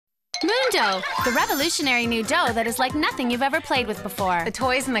Mundo, the revolutionary new dough that is like nothing you've ever played with before. The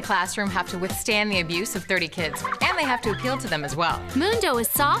toys in the classroom have to withstand the abuse of 30 kids, and they have to appeal to them as well. Mundo is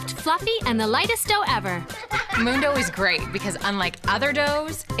soft, fluffy, and the lightest dough ever. Mundo is great because unlike other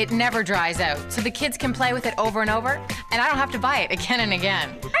doughs, it never dries out, so the kids can play with it over and over, and I don't have to buy it again and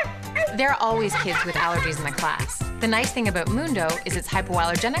again. There are always kids with allergies in the class. The nice thing about Mundo is it's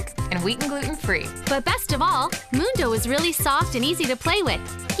hypoallergenic and wheat and gluten-free. But best of all, Mundo is really soft and easy to play with.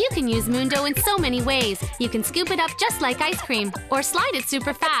 You can use Mundo in so many ways. You can scoop it up just like ice cream, or slide it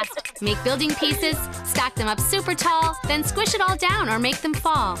super fast. Make building pieces, stack them up super tall, then squish it all down or make them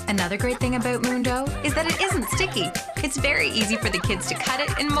fall. Another great thing about Mundo is that it isn't sticky. It's very easy for the kids to cut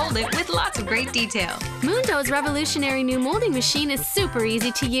it and mold it with lots of great detail. Mundo's revolutionary new molding machine is super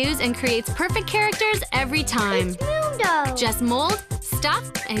easy to use and creates perfect characters every time. It's Mundo! Just mold, stuff,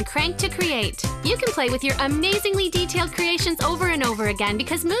 and crank to create. You can play with your amazingly detailed creations over and over again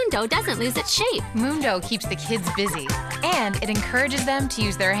because Mundo doesn't lose its shape. Mundo keeps the kids busy, and it encourages them to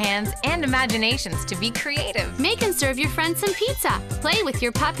use their hands and imaginations to be creative. Make and serve your friends some pizza. Play with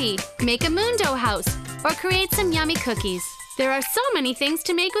your puppy. Make a Mundo house. Or create some yummy cookies. There are so many things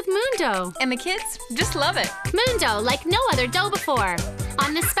to make with Mundo. And the kids just love it. Mundo, like no other dough before.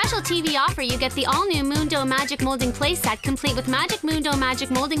 On this special TV offer, you get the all-new Mundo Magic Molding Play Set, complete with Magic Mundo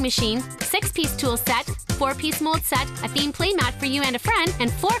Magic Molding Machine, 6-piece tool set, 4-piece mold set, a theme play mat for you and a friend,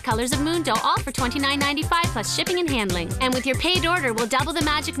 and 4 colors of Mundo, all for $29.95 plus shipping and handling. And with your paid order, we'll double the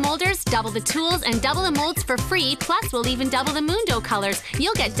magic molders, double the tools, and double the molds for free, plus we'll even double the Mundo colors.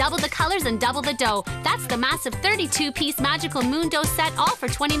 You'll get double the colors and double the dough. That's the massive 32-piece magical Mundo set, all for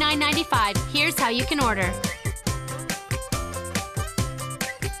 $29.95. Here's how you can order.